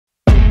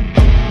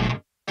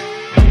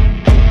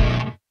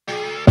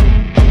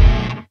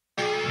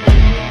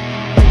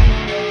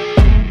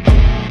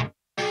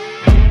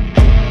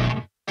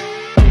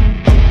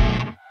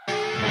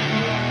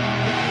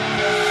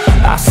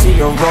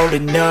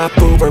rolling up,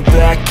 Uber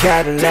black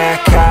Cadillac,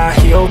 high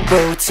heel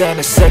boots and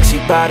a sexy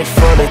body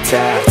full of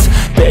tats.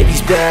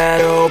 Baby's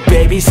bad, oh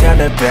baby's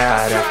hella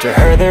bad. After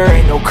her there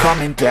ain't no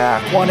coming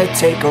back. Wanna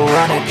take a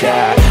run at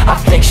that. I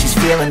think she's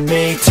feeling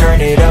me,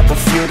 turn it up a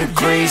few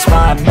degrees.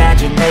 My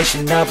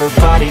imagination of her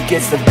body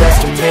gets the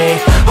best of me.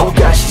 Oh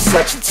gosh, she's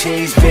such a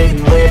tease,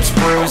 bitten lips,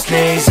 bruised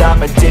knees.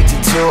 I'm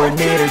addicted to her,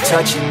 need her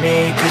touching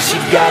me. Cause she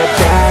got a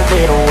bad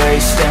little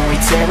waist, and we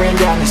tearing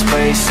down this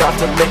place. Off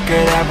the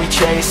liquor that we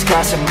chase,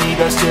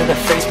 Casamigos to the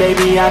face.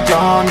 Baby, I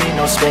don't need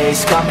no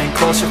space, coming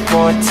closer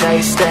for a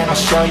taste. And I'll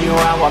show you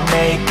how I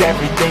make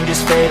everything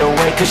just fade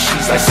away. Cause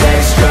she's like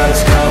sex,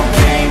 drugs,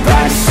 cocaine,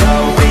 body so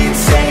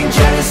insane.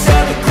 Jealous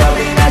of the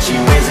clothing that she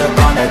wears up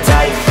on a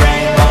tight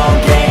frame. All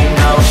game,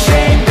 no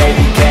shame,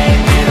 baby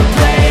came here to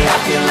play. I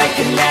feel like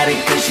an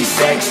addict cause she's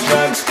sex,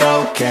 drugs,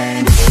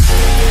 cocaine.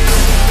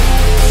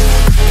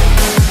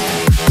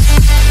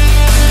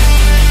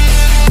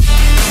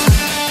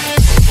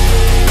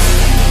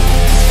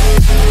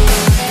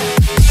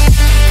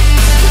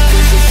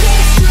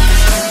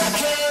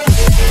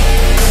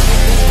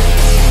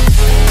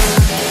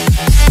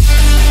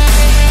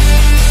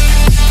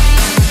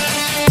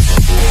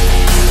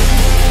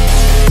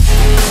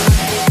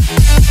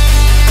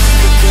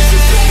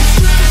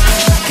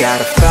 Got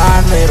a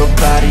fine little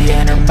body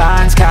and her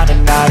mind's kinda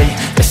naughty.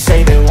 They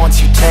say that once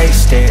you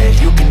taste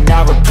it, you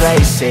cannot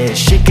replace it.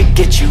 She could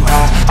get you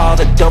high, all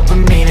the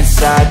dopamine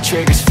inside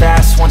triggers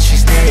fast once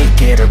she's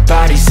naked. Her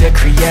body's a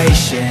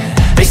creation.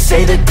 They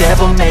say the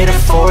devil made her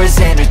for his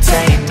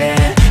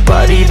entertainment,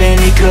 but even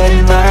he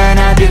couldn't learn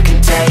how to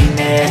contain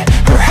it.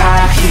 Her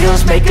high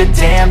heels make a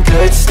damn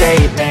good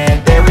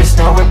statement. There is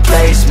no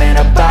replacement,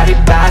 a body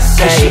by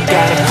Satan. She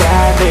got a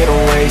bad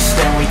little waist,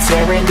 and we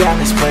tearing down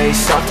this place.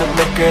 Off the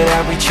liquor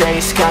that we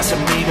chase,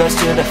 Casamigos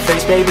to the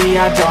face. Baby,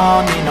 I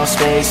don't need no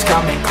space,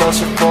 coming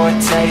closer for a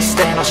taste.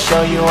 And I'll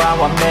show you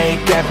how I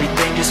make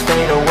everything just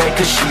fade away.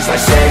 Cause she's like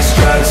sex,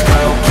 drugs,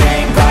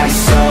 cocaine, body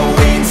so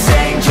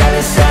insane.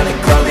 Jealous of the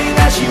clothing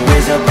that she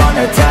wears up on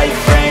her top.